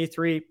address on day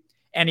 3.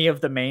 Any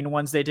of the main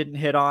ones they didn't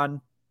hit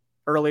on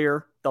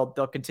earlier, they'll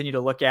continue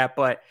to look at.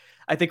 But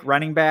I think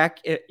running back,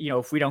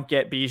 if we don't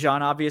get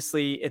Bijan,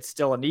 obviously it's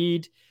still a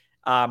need.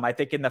 I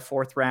think in the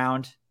 4th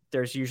round,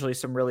 there's usually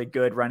some really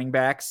good running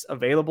backs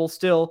available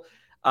still.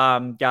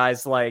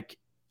 Guys like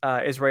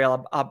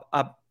Israel,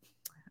 I'm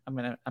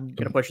gonna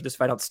butcher this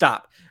if I don't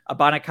stop.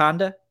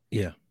 Abanikanda.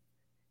 Yeah.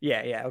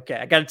 Okay.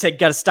 I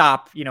gotta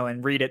stop,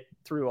 and read it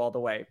through all the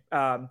way.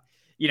 And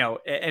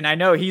I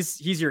know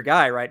he's your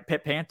guy, right?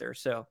 Pitt Panther.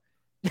 So,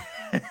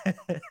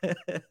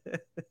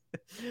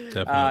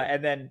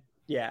 and then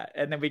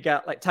we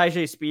got like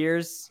Tyjae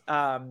Spears,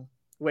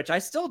 which I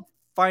still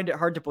find it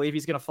hard to believe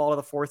he's going to fall to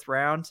the 4th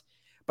round,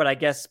 but I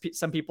guess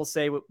some people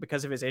say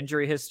because of his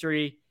injury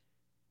history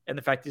and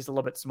the fact he's a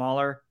little bit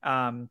smaller,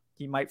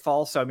 he might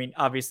fall. So, I mean,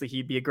 obviously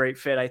he'd be a great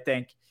fit, I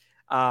think.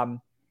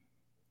 Devon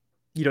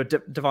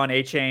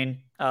Achane,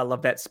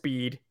 love that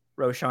speed.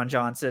 Roshan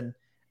Johnson,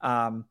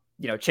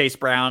 Chase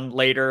Brown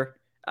later,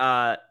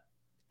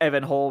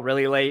 Evan Hull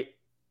really late.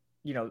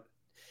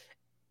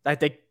 I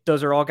think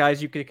those are all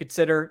guys you could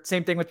consider.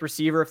 Same thing with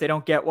receiver. If they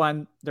don't get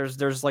one,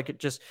 there's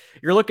like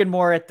you're looking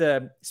more at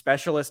the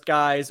specialist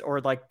guys or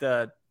like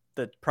the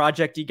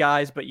projecty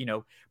guys, but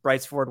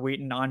Bryce Ford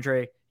Wheaton,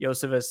 Andre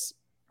Yosevich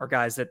are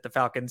guys that the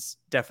Falcons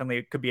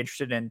definitely could be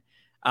interested in,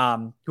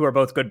 who are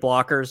both good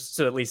blockers.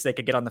 So at least they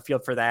could get on the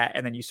field for that.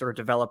 And then you sort of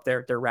develop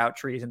their route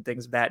trees and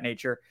things of that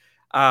nature.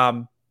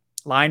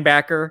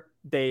 Linebacker,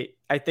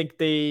 I think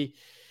they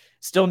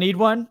still need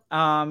one.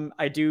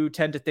 I do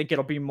tend to think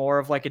it'll be more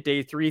of like a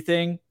day 3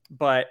 thing,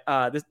 but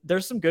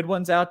there's some good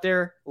ones out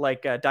there.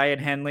 Like Diane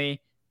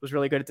Henley was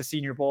really good at the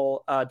Senior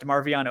Bowl.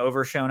 DeMarvion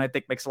Overshone, I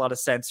think, makes a lot of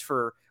sense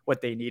for what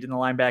they need in the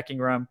linebacking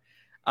room.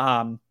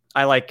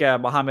 I like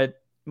Mahmoud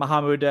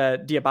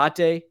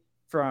Diabate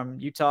from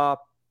Utah.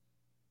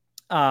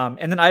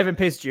 And then Ivan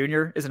Pace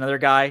Jr. is another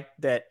guy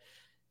that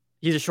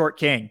he's a short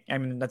king. I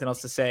mean, nothing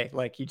else to say.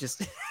 Like he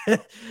just,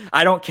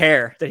 I don't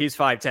care that he's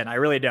 5'10". I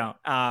really don't.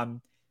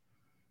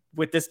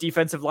 With this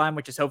defensive line,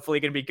 which is hopefully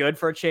going to be good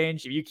for a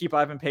change, if you keep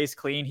Ivan Pace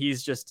clean,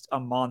 he's just a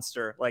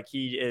monster. Like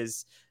he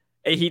is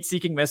a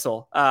heat-seeking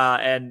missile.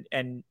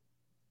 And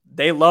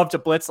they love to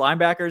blitz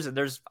linebackers,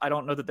 and I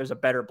don't know that there's a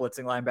better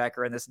blitzing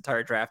linebacker in this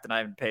entire draft than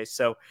Ivan Pace.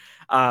 So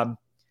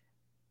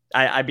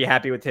I'd be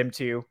happy with him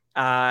too.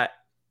 And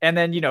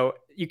then,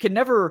 you can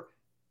never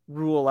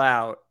rule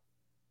out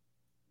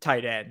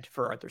tight end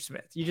for Arthur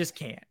Smith. You just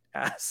can't.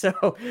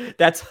 So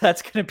that's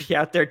going to be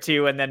out there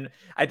too. And then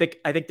I think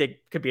they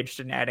could be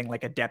interested in adding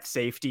like a depth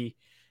safety,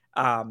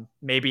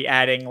 maybe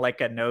adding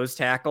like a nose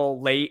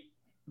tackle late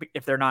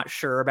if they're not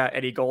sure about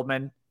Eddie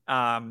Goldman.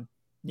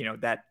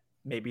 That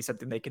may be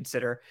something they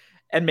consider,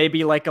 and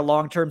maybe like a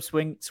long-term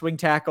swing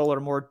tackle or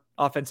more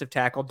offensive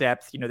tackle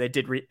depth. They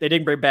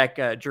didn't bring back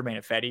Jermaine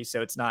Ifedi,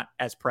 so it's not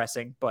as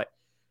pressing, but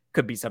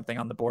could be something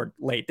on the board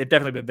late. They've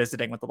definitely been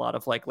visiting with a lot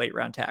of like late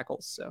round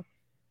tackles. So.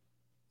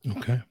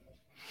 Okay.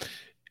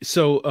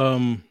 So,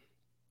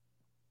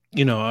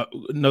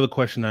 another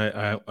question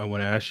I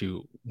want to ask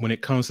you, when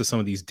it comes to some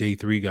of these day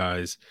 3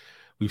 guys,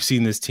 we've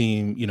seen this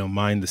team,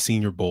 mine the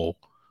Senior Bowl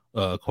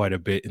quite a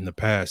bit in the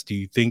past. Do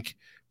you think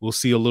we'll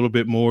see a little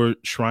bit more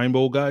Shrine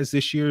Bowl guys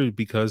this year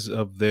because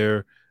of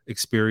their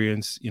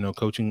experience,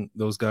 coaching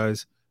those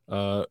guys,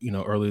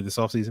 earlier this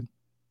offseason?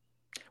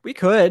 We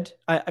could.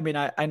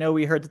 I know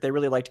we heard that they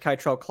really liked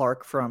Kytrell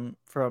Clark from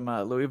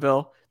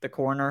Louisville, the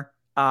corner.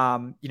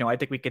 I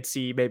think we could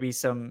see maybe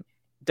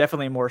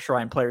definitely more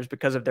Shrine players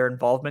because of their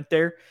involvement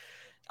there.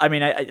 I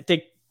mean, I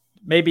think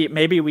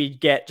maybe we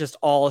get just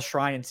all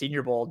Shrine and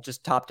Senior Bowl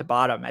just top to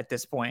bottom at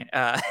this point,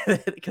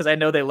 because I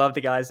know they love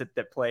the guys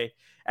that play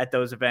at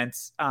those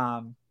events.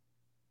 But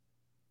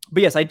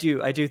yes, I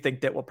do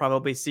think that we'll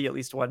probably see at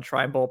least one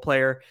Shrine Bowl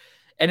player,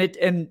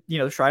 and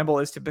Shrine Bowl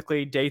is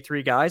typically day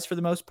 3 guys for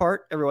the most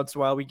part. Every once in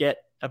a while we get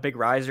a big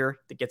riser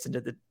that gets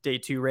into the day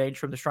 2 range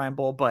from the Shrine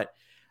Bowl, but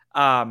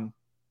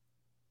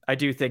I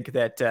do think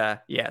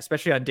that,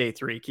 especially on day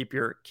 3, keep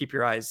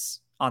your eyes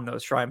on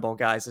those Shrine Bowl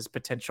guys as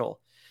potential,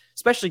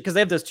 especially because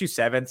they have those 2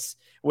 7ths,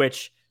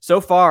 which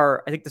so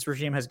far I think this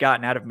regime has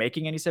gotten out of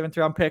making any 7th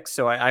round picks.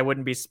 So I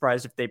wouldn't be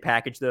surprised if they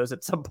package those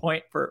at some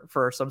point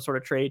for some sort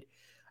of trade.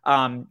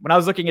 When I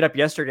was looking it up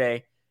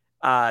yesterday,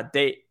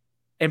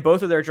 in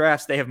both of their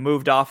drafts, they have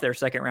moved off their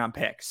 2nd round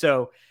pick.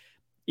 So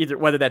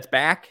whether that's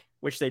back,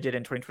 which they did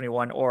in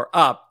 2021, or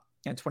up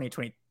in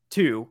 2022,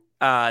 2,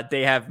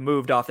 they have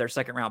moved off their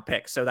second round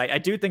pick. So I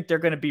do think they're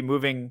going to be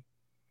moving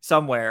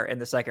somewhere in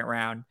the second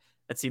round.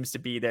 That seems to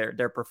be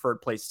their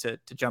preferred place to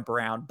jump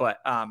around. But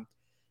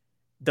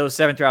those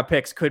 7th round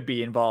picks could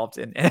be involved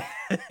in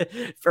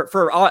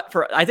for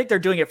I think they're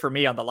doing it for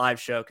me on the live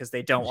show because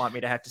they don't want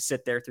me to have to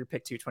sit there through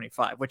pick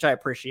 225, which I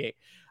appreciate.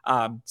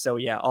 So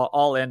yeah,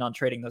 all in on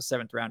trading those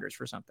 7th rounders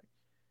for something.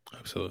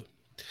 Absolutely.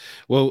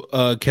 Well,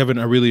 Kevin,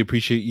 I really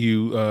appreciate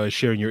you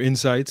sharing your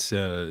insights,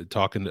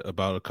 talking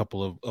about a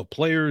couple of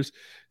players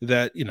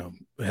that,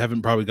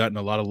 haven't probably gotten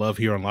a lot of love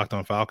here on Locked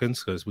On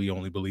Falcons because we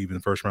only believe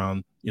in first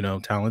round,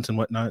 talents and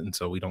whatnot. And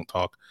so we don't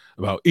talk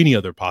about any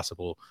other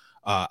possible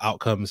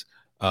outcomes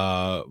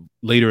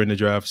later in the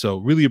draft. So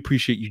really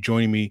appreciate you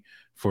joining me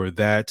for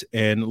that,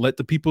 and let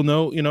the people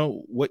know,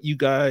 what you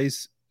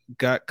guys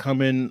got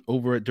coming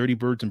over at Dirty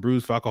Birds and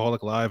Brews,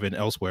 Falcoholic Live, and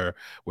elsewhere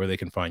where they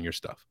can find your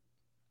stuff.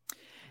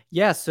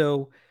 Yeah,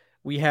 so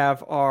we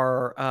have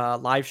our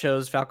live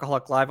shows,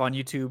 Falcoholic Live on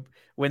YouTube,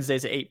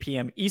 Wednesdays at 8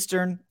 p.m.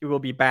 Eastern. We will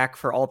be back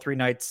for all 3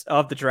 nights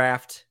of the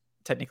draft,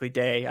 technically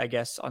day, I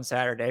guess, on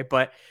Saturday.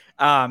 But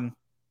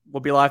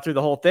we'll be live through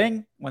the whole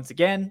thing once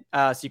again.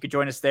 So you could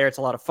join us there. It's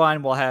a lot of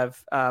fun. We'll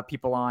have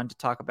people on to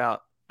talk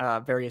about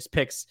various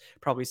picks,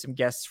 probably some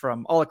guests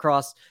from all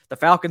across the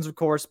Falcons, of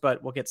course,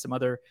 but we'll get some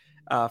other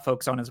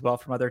folks on as well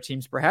from other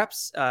teams,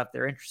 perhaps, if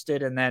they're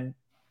interested. And then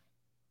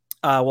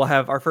we'll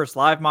have our first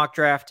live mock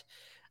draft.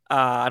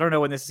 I don't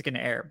know when this is going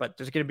to air, but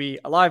there's going to be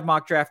a live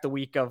mock draft the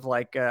week of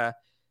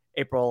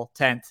April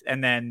 10th.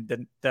 And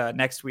then the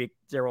next week,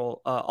 there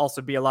will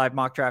also be a live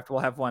mock draft. We'll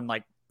have one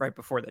right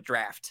before the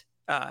draft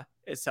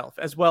itself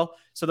as well.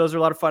 So those are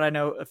a lot of fun. I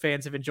know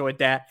fans have enjoyed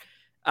that.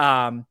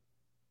 And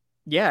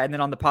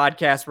then on the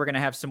podcast, we're going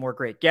to have some more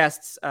great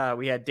guests.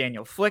 We had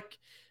Daniel Flick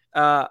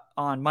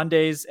on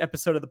Monday's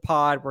episode of the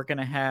pod. We're going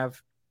to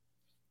have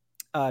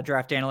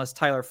draft analyst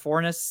Tyler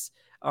Fornes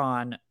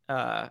on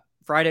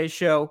Friday's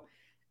show.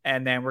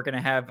 And then we're going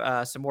to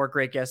have some more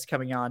great guests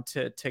coming on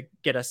to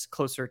get us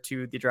closer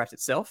to the draft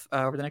itself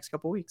over the next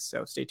couple of weeks.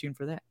 So stay tuned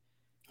for that.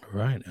 All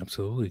right.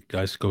 Absolutely.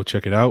 Guys, go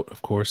check it out,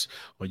 of course,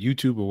 on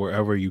YouTube or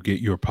wherever you get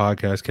your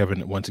podcast.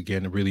 Kevin, once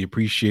again, I really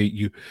appreciate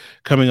you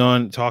coming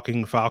on,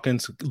 talking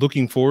Falcons.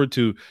 Looking forward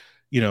to,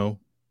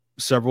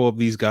 several of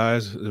these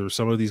guys or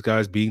some of these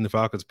guys being the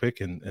Falcons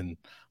pick. And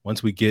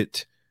once we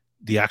get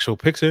the actual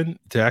picks in,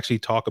 to actually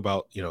talk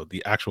about,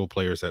 the actual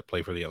players that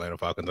play for the Atlanta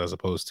Falcons, as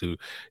opposed to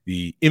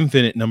the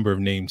infinite number of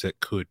names that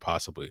could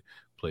possibly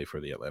play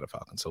for the Atlanta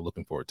Falcons. So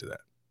looking forward to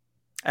that.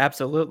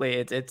 Absolutely.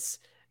 It's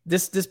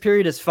this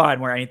period is fun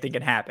where anything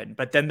can happen,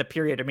 but then the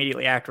period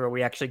immediately after where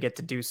we actually get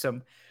to do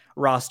some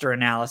roster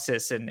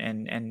analysis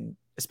and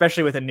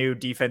especially with a new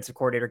defensive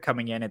coordinator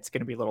coming in, it's going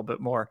to be a little bit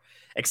more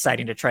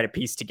exciting to try to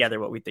piece together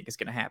what we think is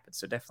going to happen.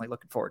 So definitely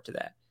looking forward to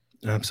that.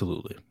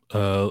 Absolutely.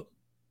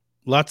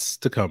 Lots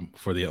to come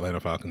for the Atlanta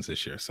Falcons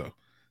this year. So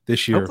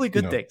this year, hopefully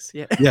good things.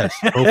 Yeah. Yes.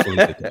 Hopefully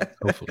good things.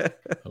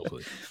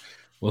 Hopefully.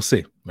 We'll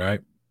see. All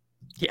right.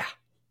 Yeah.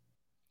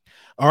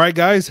 All right,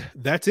 guys.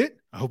 That's it.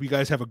 I hope you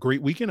guys have a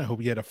great weekend. I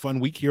hope you had a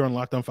fun week here on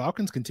Locked On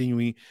Falcons,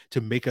 continuing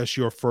to make us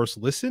your first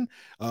listen.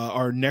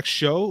 Our next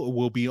show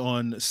will be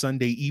on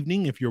Sunday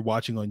evening if you're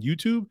watching on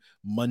YouTube,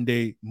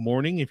 Monday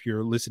morning if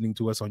you're listening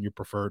to us on your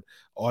preferred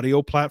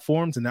audio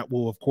platforms. And that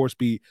will, of course,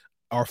 be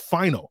our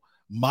final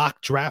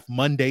mock draft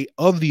Monday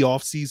of the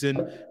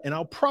offseason. And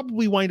I'll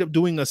probably wind up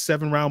doing a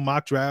 7-round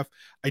mock draft.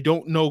 I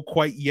don't know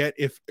quite yet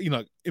if,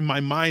 in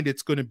my mind,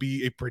 it's going to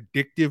be a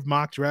predictive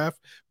mock draft,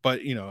 but,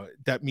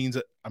 that means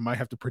that I might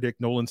have to predict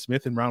Nolan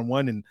Smith in round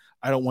 1, and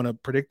I don't want to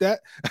predict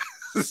that.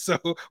 So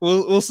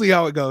we'll see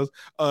how it goes.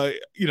 I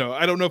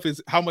don't know if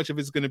how much of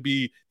it's going to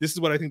be, this is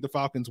what I think the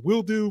Falcons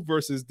will do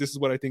versus this is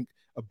what I think,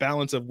 a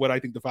balance of what I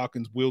think the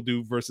Falcons will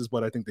do versus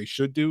what I think they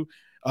should do.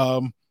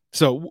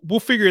 So we'll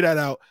figure that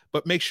out,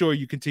 but make sure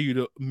you continue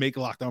to make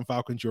Locked On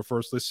Falcons your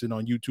first listen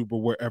on YouTube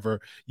or wherever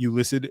you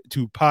listen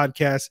to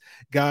podcasts,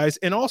 guys.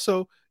 And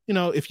also,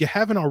 if you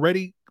haven't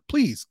already,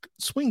 please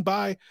swing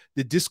by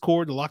the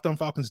Discord, the Locked On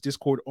Falcons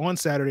Discord on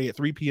Saturday at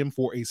 3 p.m.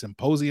 for a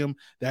symposium.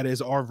 That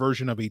is our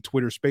version of a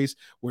Twitter space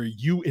where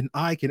you and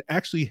I can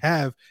actually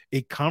have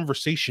a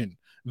conversation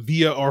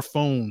via our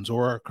phones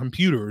or our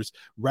computers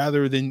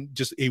rather than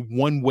just a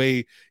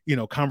one-way,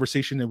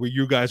 conversation where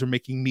you guys are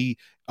making me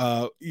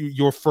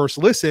your first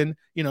listen.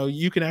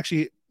 You can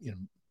actually,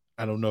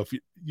 I don't know if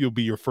you'll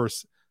be your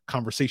first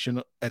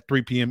conversation at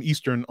 3 p.m.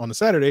 Eastern on a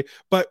Saturday,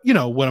 but you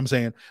know what I'm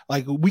saying?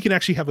 Like, we can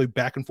actually have a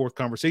back and forth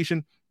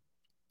conversation.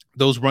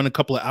 Those run a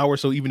couple of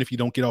hours. So even if you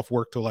don't get off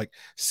work till like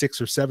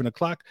 6 or 7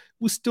 o'clock,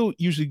 we still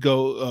usually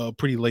go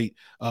pretty late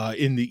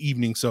in the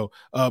evening. So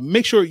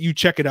make sure you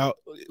check it out.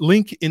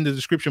 Link in the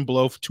description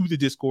below to the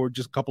Discord,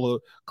 just a couple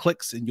of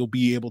clicks and you'll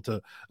be able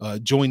to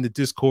join the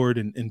Discord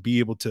and be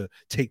able to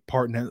take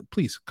part in that.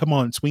 Please come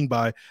on, swing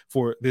by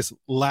for this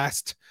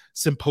last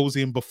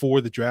symposium before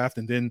the draft.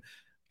 And then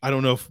I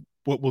don't know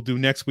what we'll do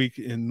next week,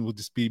 and will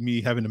just be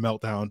me having a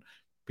meltdown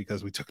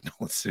because we took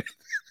Nolan Smith.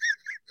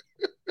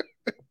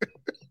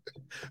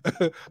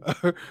 All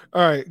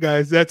right,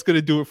 guys, that's going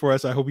to do it for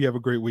us. I hope you have a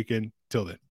great weekend. Till then.